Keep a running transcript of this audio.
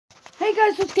Hey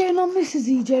guys, what's going on? This is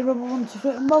EJ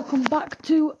Rubber123 and welcome back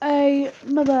to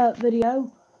another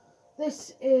video.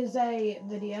 This is a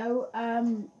video,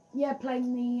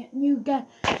 playing the new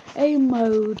game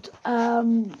mode,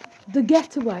 the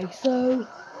Getaway. So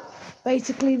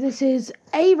basically, this is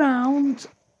a round.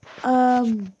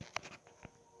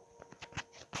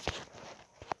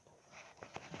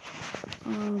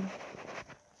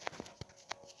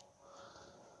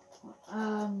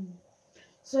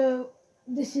 So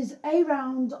this is a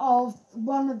round of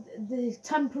one of the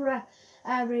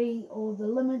temporary or the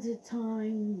limited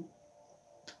time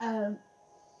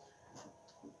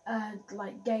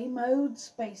like game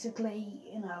modes. Basically,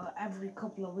 you know, every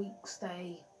couple of weeks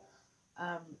they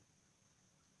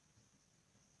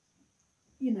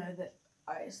you know, that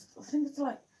I think it's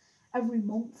like every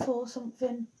month or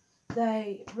something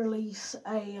they release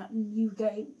a new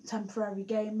temporary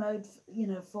game mode, you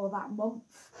know, for that month.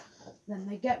 Then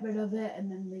they get rid of it and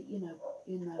then they, you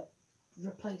know,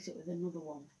 replace it with another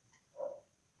one.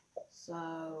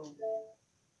 So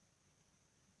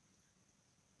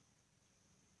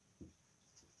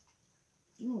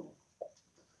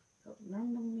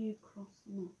randomly across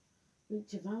the map,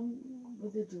 reach a van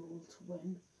with a jewel to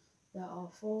win. There are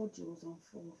 4 jewels on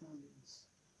 4 vans.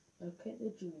 Locate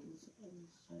the jewels and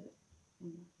say.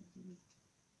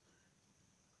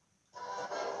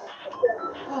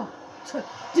 Oh,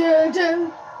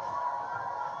 do.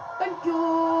 Thank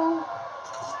you.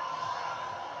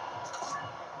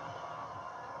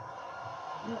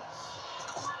 Let's.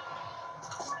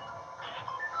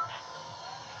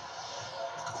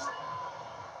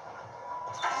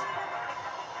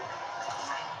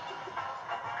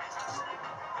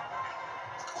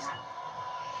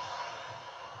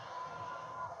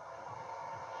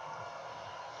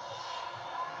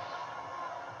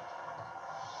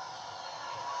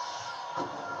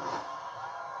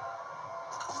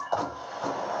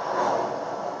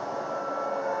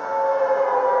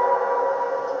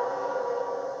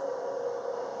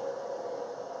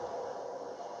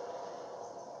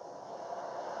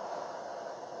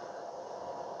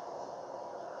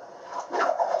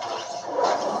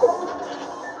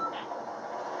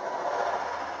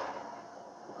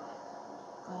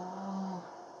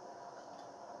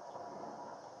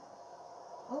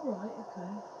 Alright,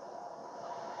 okay.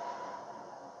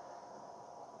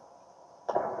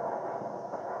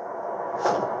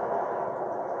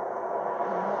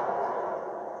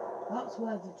 That's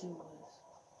where the jewel is.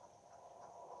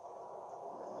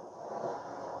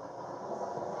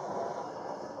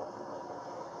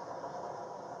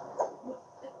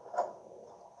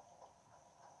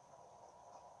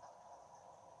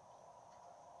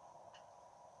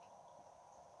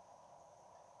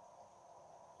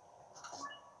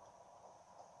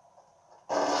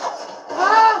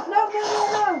 No!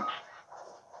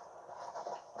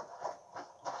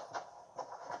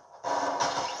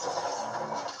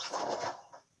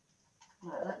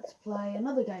 Right, let's play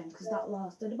another game because that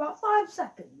lasted about 5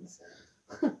 seconds.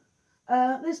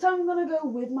 This time I'm gonna go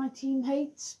with my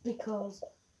teammates because,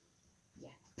 yeah,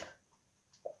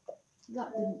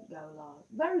 that didn't go long.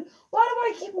 Why do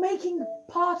I keep making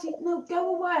party? No,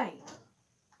 go away.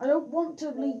 I don't want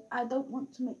to leave. I don't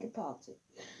want to make a party.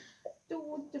 Don't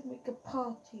want to make a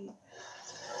party.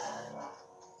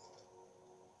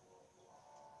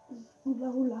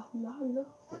 Hula hula hula hula.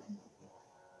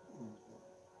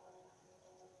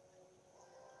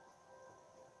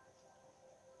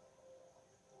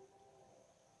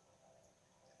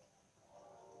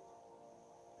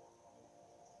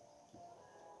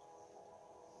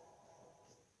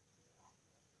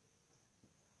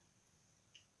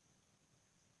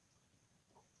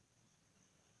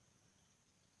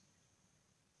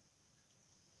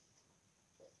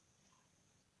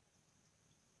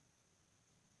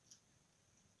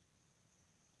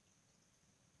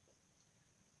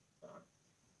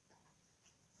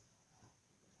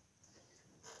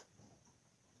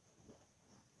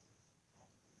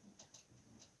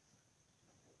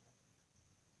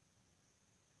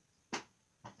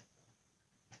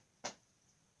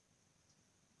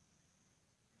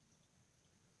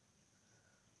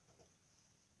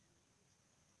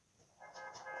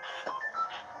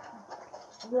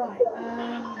 Right,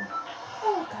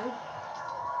 oh, okay.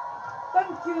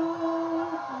 Thank you.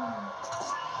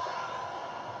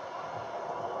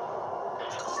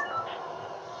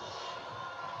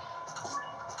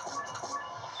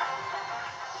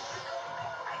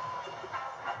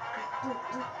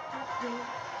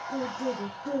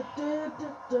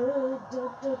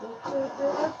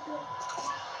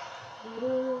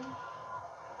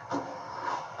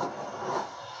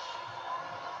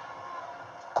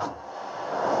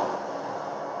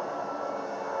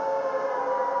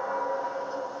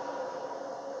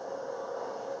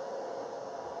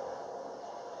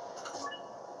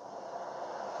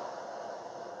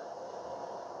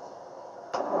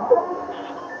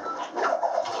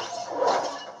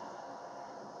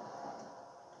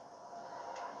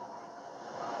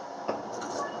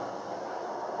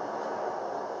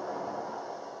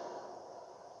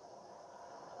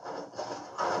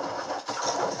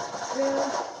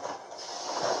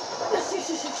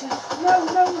 No,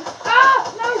 no.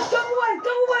 Ah! No! Go away!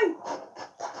 Go away!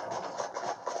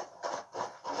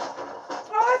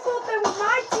 Oh, I thought they were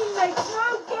my teammates. No,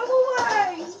 go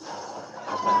away!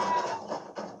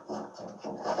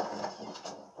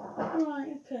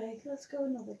 Right, okay. Let's go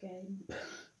another game.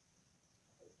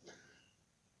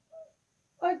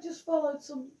 I just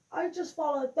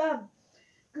followed them.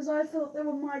 Because I thought they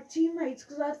were my teammates.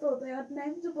 Because I thought they had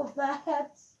names above their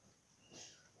heads.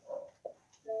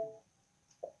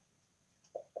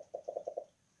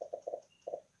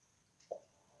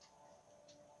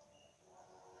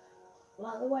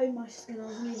 Like the way my skin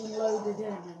hasn't even loaded in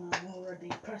and I'm already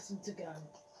pressing to go.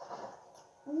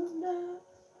 Oh no.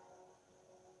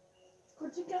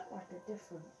 Could you get like a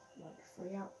different, like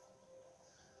free outfit?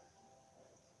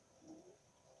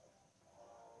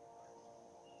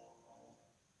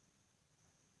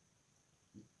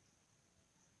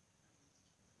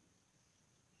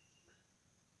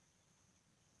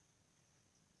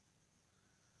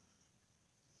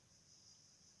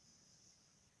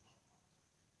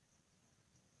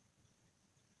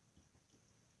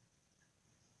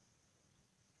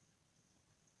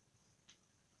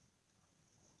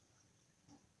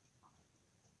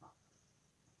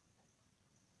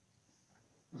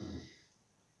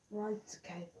 Right,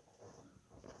 okay.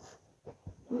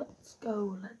 Let's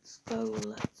go, let's go,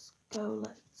 let's go,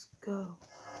 let's go.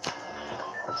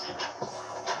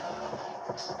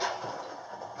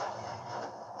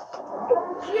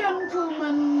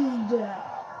 Gentlemen's day.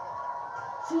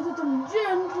 Gentlemen's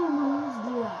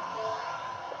day.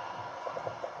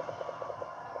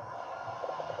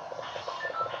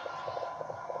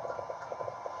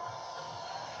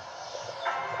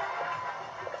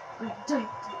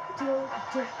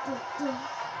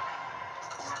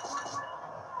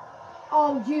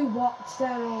 Oh, you watch, they're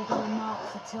all going to mark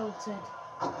for tilted.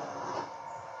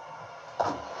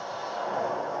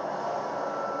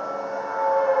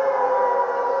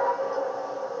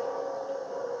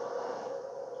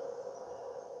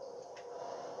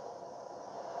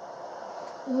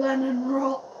 Lennon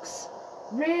rocks.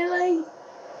 Really?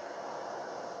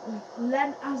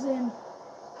 Len as in...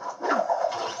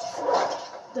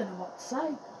 Don't know what to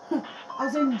say.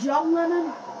 As in John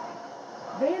Lennon?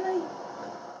 Really?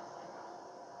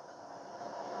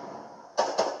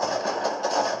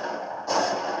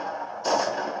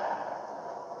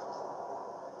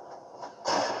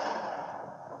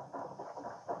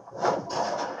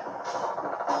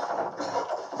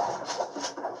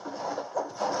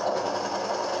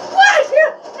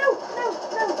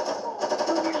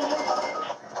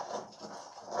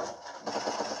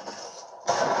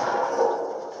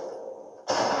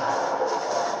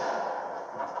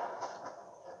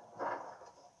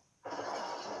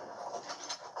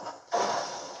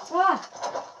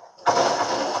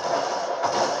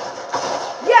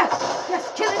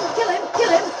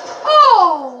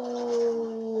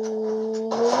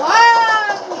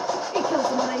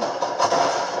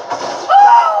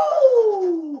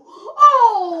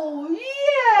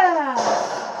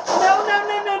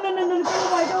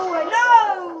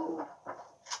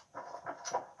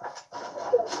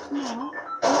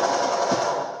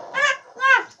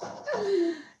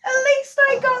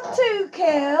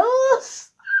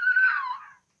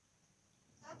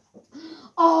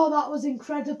 Oh, that was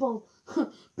incredible.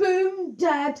 Boom,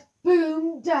 dead.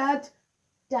 Boom, dead.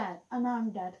 Dead. And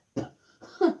I'm dead.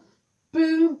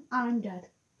 Boom, I'm dead.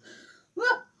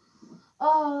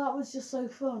 Oh, that was just so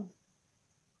fun.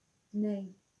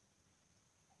 Name.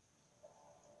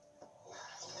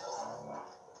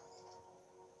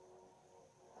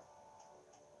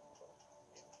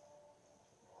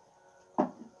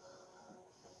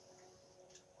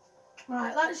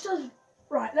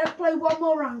 Right, let's play one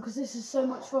more round because this is so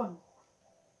much fun.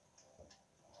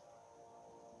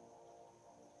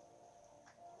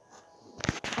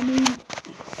 I mean,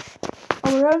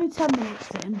 we're only 10 minutes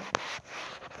in.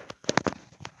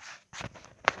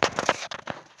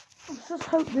 Let's just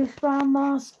hope this round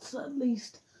lasts at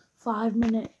least 5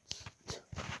 minutes.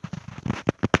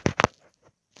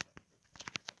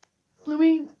 I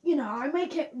mean, you know, I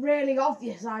make it really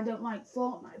obvious I don't like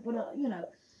Fortnite, but, you know,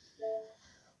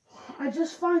 I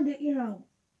just find it, you know,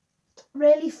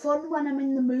 really fun when I'm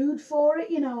in the mood for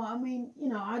it, you know. I mean, you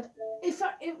know,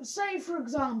 say for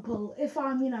example, if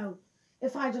I'm, you know,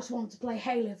 if I just want to play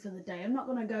Halo for the day, I'm not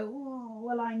going to go, oh,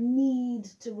 well, I need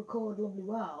to record Lovely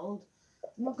World.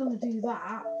 I'm not going to do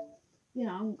that. You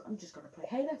know, I'm just going to play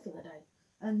Halo for the day.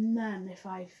 And then if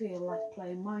I feel like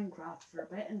playing Minecraft for a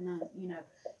bit and then, you know,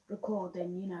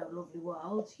 recording, you know, Lovely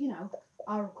World, you know,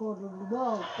 I'll record Lovely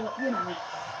World. But, you know,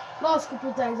 last couple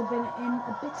of days I've been in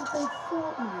a bit of a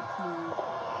Fortnite mood.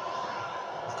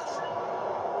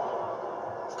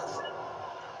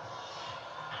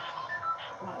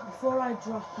 before I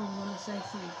drop, I'm gonna say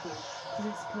thank you because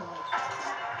it's polite.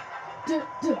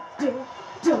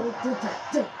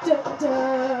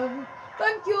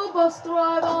 Thank you, bus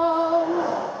driver.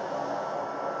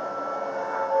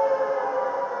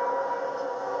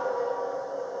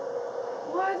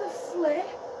 Why the flip?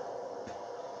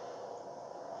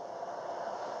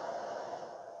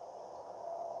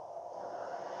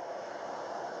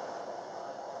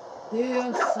 The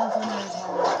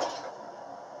assassinator.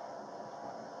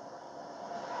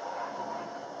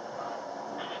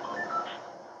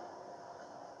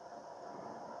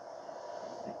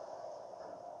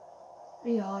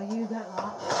 Yeah, you get that.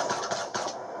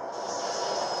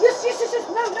 Yes, yes, yes, yes.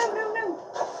 No, no, no, no.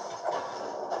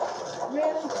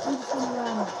 Really? I'm just gonna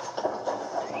run.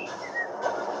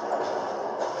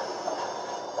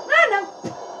 No, no.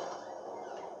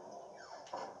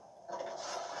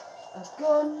 A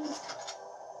gun.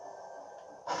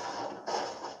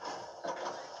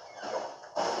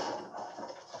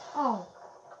 Oh.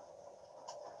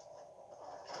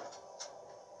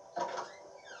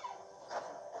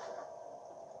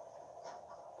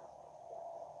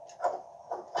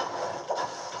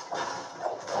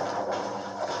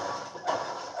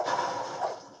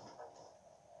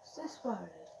 Is this where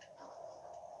it is?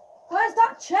 Where's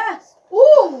that chest?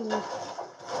 Ooh!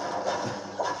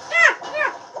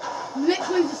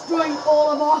 Literally destroying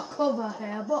all of our cover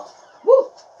here, but woo!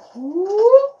 Woo!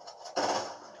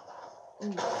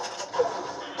 Ooh.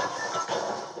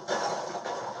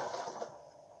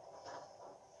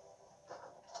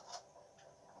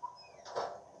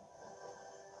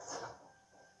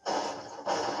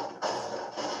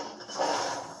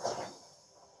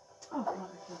 Oh,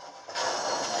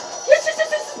 yes, yes, yes,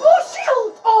 yes, more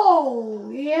shield! Oh,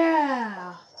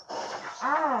 yeah!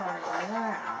 Oh,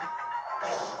 yeah.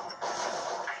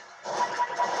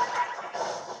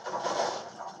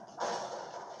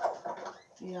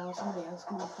 Yeah, somebody else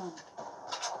can be fun.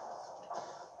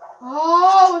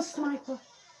 Oh, a sniper.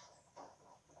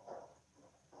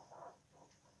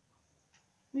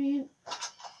 Man.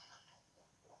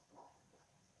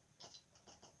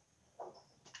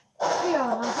 Yeah,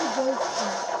 I did those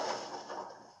two.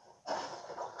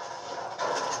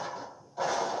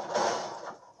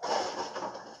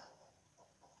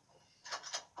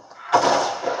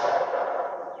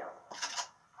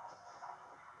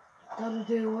 Gotta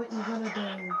do what you gotta do.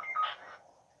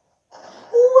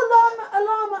 Ooh, alarma,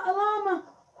 alarma, alarma.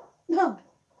 No.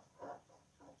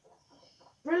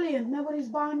 Brilliant, nobody's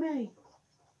by me.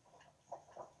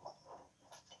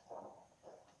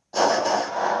 Dum,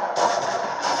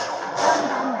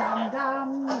 dum, dum,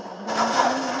 dum, dum, dum.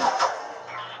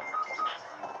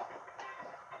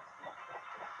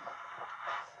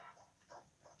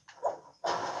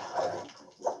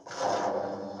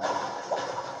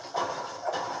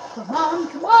 Come on,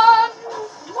 come on,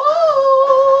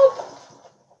 move!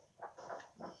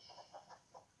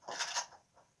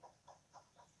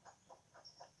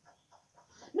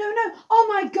 No, no, oh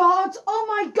my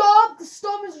god, the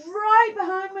storm is right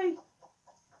behind me.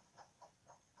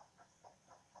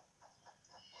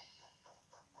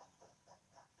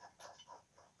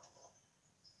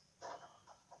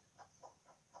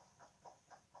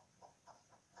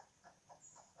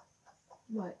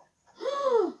 Wait.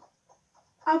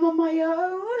 I'm on my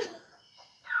own.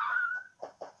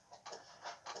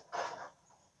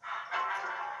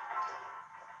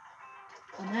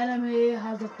 An enemy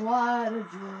has acquired a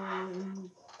jewel.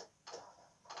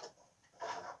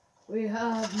 We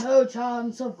have no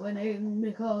chance of winning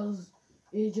because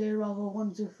EJ Rover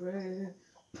 123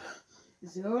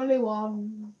 is the only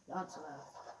one that's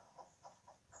left.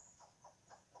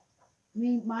 I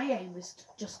mean, my aim is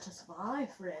just to survive,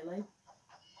 really.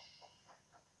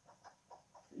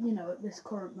 You know, at this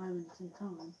current moment in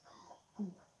time.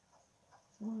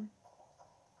 Survive.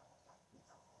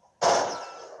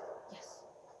 Yes.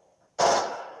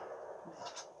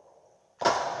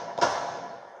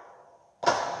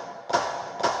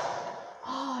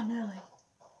 Oh, nearly.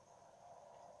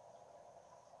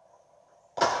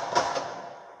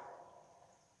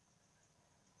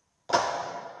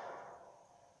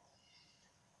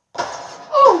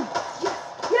 Oh! Yes,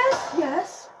 yes,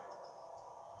 yes.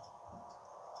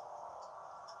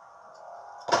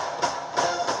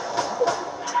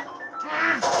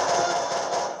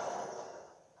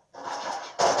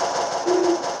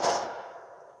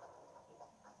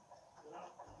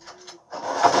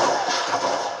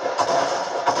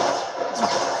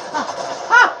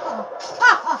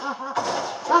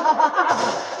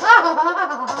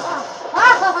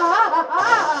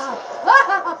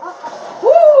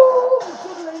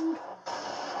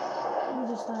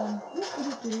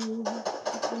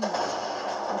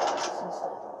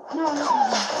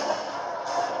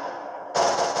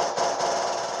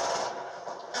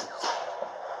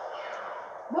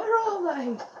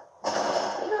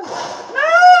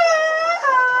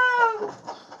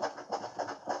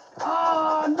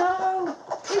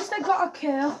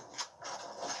 kill.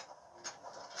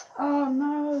 Oh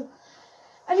no.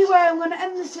 Anyway, I'm going to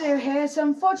end this video here. So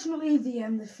unfortunately, the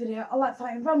end of this video. I like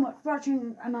fighting very much for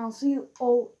watching, and I'll see you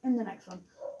all in the next one.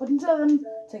 But until then,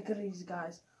 take it easy,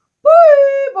 guys.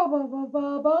 Bye! Bye bye bye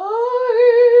bye bye.